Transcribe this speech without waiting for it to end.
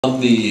On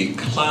the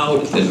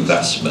cloud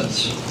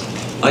investments,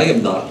 I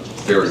am not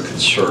very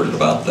concerned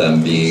about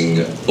them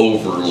being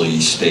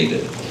overly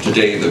stated.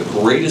 Today, the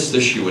greatest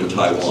issue in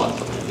Taiwan,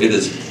 it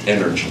is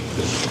energy.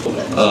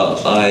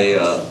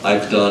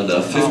 I've done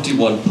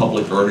 51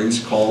 public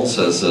earnings calls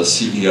as a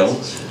CEO,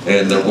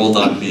 and there will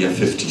not be a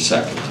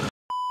 52nd.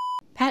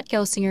 Pat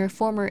Gelsinger,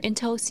 former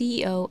Intel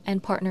CEO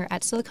and partner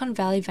at Silicon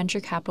Valley venture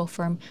capital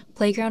firm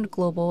Playground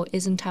Global,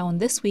 is in Taiwan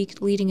this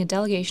week leading a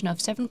delegation of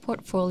 7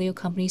 portfolio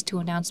companies to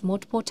announce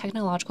multiple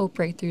technological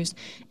breakthroughs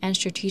and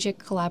strategic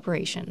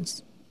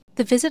collaborations.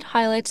 The visit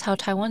highlights how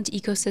Taiwan's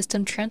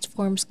ecosystem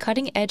transforms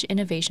cutting-edge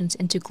innovations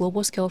into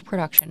global-scale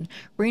production,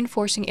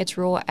 reinforcing its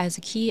role as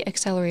a key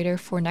accelerator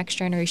for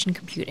next-generation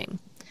computing.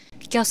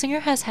 Gelsinger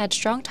has had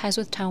strong ties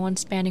with Taiwan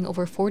spanning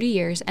over 40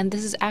 years, and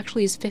this is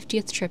actually his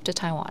 50th trip to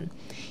Taiwan.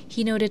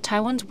 He noted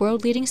Taiwan's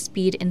world-leading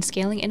speed in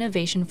scaling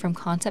innovation from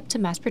concept to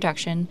mass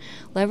production,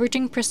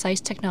 leveraging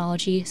precise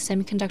technology,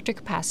 semiconductor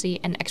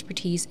capacity, and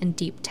expertise in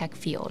deep tech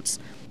fields.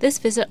 This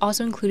visit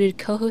also included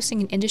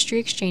co-hosting an industry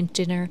exchange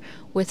dinner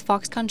with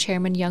Foxconn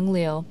chairman Young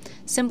Liu,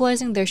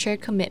 symbolizing their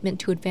shared commitment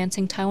to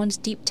advancing Taiwan's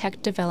deep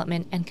tech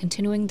development and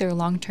continuing their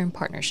long-term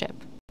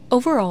partnership.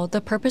 Overall,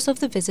 the purpose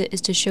of the visit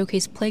is to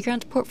showcase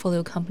Playground's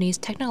portfolio companies'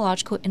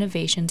 technological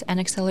innovations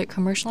and accelerate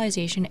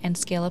commercialization and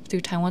scale-up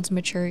through Taiwan's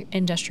mature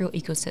industrial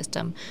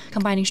ecosystem,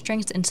 combining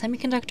strengths in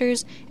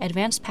semiconductors,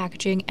 advanced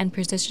packaging, and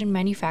precision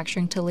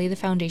manufacturing to lay the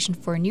foundation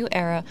for a new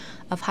era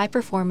of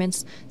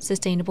high-performance,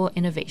 sustainable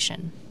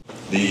innovation.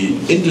 The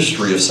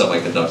industry of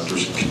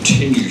semiconductors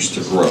continues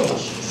to grow.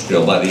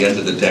 By the end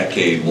of the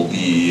decade, will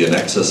be in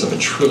excess of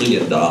 $1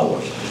 trillion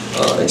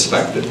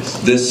expected.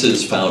 This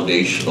is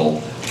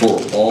foundational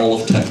for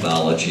all of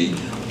technology.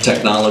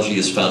 Technology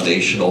is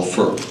foundational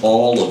for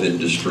all of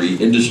industry.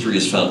 Industry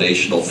is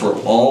foundational for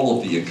all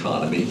of the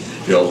economy.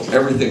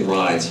 Everything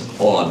rides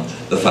on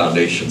the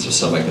foundations of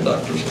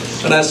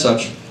semiconductors. And as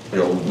such, I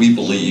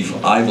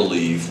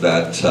believe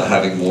that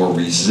having more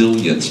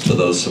resilience to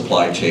those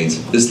supply chains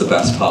is the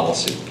best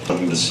policy. I'm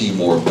going to see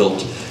more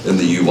built in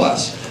the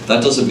U.S.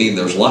 That doesn't mean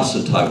there's less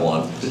in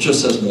Taiwan. It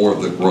just says more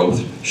of the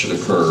growth should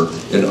occur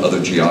in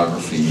other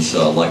geographies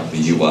like the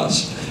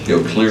U.S.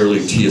 Clearly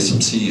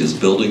TSMC is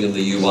building in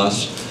the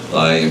U.S.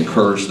 I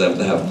encourage them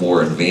to have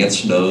more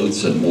advanced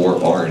nodes and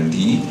more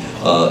R&D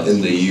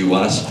in the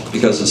U.S.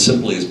 because it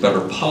simply is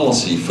better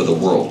policy for the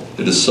world.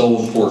 It is so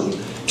important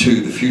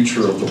to the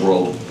future of the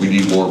world. We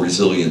need more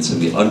resilience in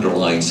the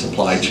underlying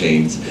supply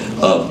chains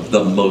of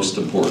the most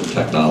important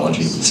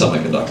technology,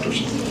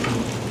 semiconductors.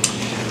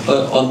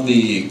 On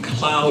the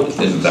cloud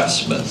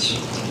investments,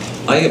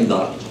 I am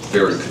not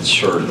very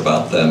concerned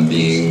about them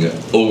being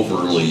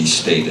overly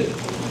stated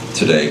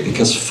today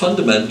because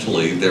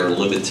fundamentally they're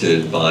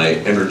limited by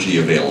energy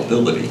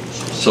availability.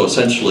 So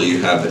essentially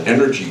you have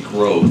energy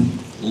growth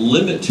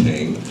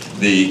limiting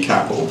the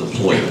capital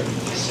deployment.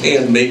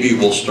 And maybe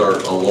we'll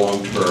start a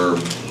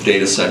long-term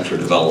data center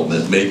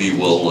development. Maybe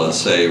we'll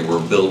say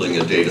we're building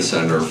a data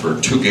center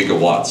for 2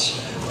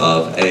 gigawatts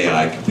of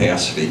AI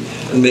capacity.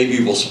 And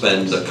maybe we'll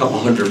spend a couple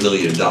 $100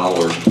 million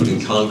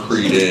putting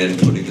concrete in,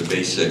 putting the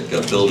basic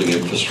building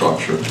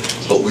infrastructure,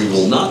 but we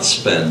will not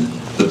spend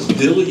the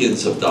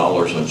billions of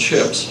dollars on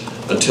chips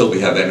until we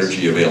have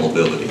energy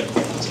availability.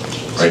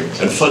 Right?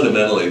 And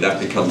fundamentally that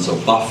becomes a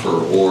buffer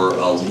or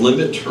a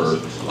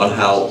limiter on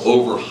how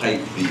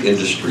overhyped the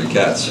industry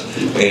gets.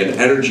 And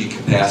energy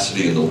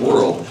capacity in the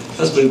world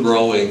has been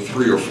growing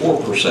 3 or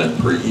 4%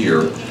 per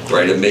year,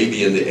 right? And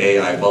maybe in the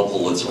AI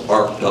bubble it's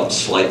arced up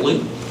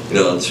slightly,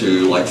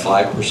 to like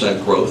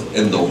 5% growth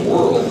in the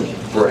world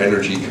for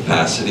energy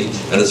capacity,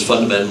 and it's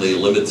fundamentally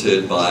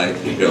limited by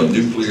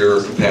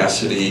nuclear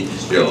capacity,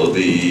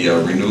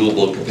 the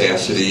renewable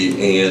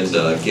capacity, and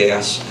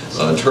gas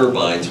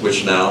turbines,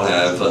 which now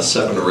have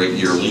 7 or 8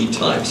 year lead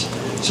times.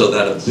 So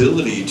that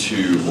ability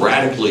to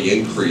radically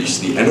increase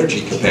the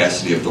energy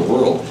capacity of the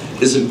world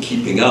isn't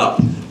keeping up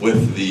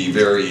with the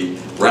very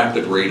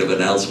rapid rate of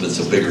announcements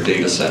of bigger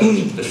data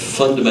centers. It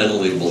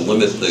fundamentally will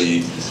limit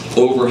the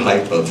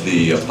overhype of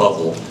the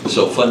bubble.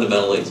 So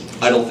fundamentally,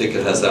 I don't think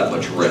it has that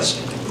much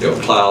risk.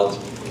 Cloud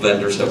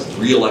vendors have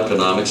real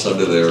economics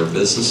under their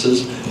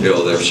businesses.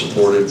 They're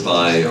supported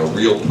by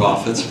real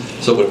profits.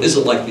 So it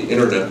isn't like the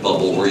internet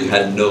bubble where you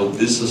had no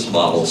business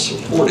models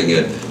supporting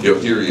it.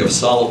 Here you have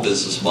solid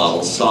business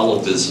models,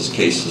 solid business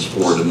cases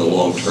for it in the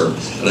long term,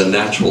 and a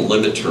natural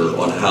limiter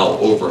on how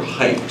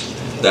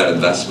overhyped that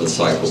investment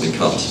cycle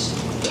becomes.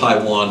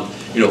 Taiwan,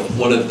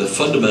 one of the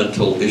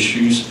fundamental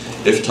issues,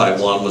 if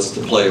Taiwan was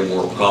to play a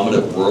more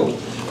prominent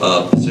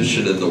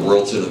position in the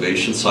world's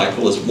innovation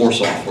cycle, is more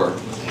software.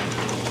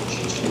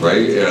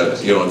 Right,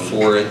 and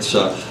for it,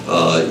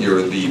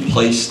 you're the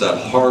place that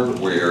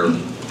hardware,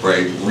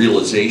 right,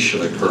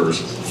 realization occurs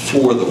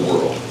for the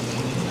world.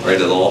 Right,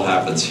 it all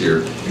happens here.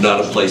 You're not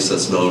a place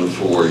that's known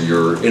for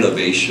your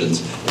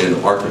innovations in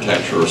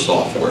architecture or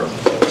software.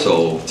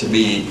 So to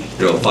me,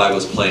 if I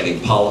was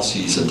planning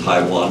policies in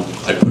Taiwan,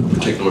 I'd put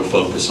particular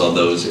focus on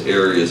those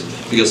areas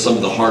because some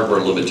of the hardware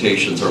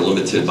limitations are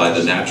limited by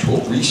the natural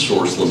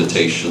resource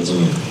limitations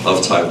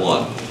of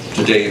Taiwan.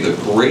 Today, the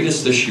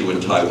greatest issue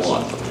in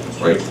Taiwan,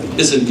 right,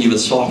 isn't even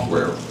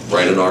software,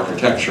 right, and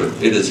architecture.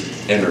 It is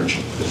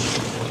energy,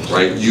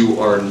 right? You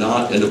are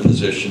not in a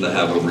position to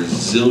have a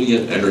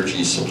resilient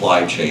energy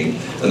supply chain,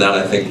 and that,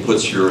 I think,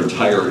 puts your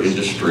entire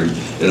industry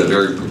in a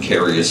very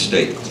precarious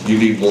state. You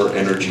need more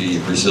energy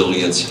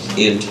resilience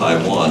in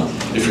Taiwan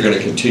if you're going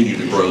to continue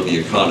to grow the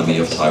economy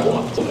of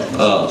Taiwan.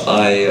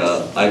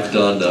 I've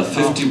done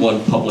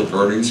 51 public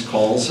earnings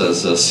calls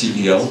as a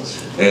CEO,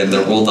 and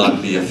there will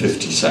not be a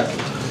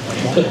 52nd.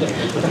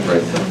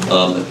 Right.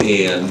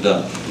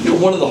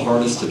 One of the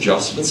hardest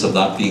adjustments of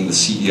not being the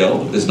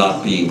CEO is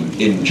not being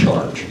in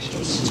charge.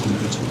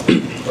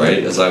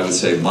 Right? As I would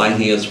say, my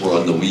hands were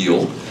on the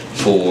wheel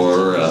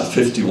for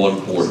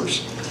 51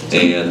 quarters.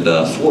 And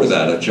for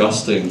that,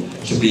 adjusting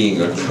to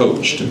being a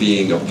coach, to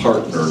being a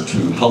partner, to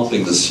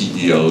helping the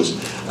CEOs,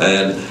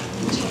 and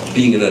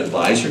being an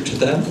advisor to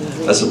them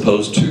as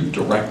opposed to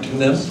directing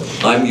them.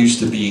 I'm used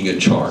to being in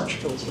charge.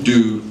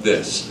 Do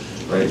this.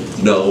 Right?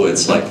 No,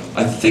 it's like,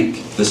 I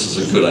think this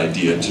is a good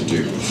idea to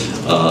do.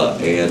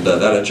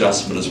 That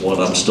adjustment is one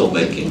I'm still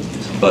making.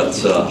 But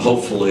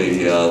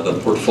hopefully the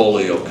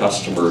portfolio of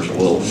customers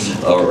will,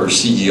 or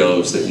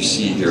CEOs that you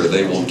see here,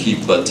 they will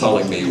keep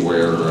telling me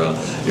where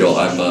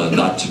I'm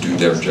not to do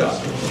their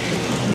job.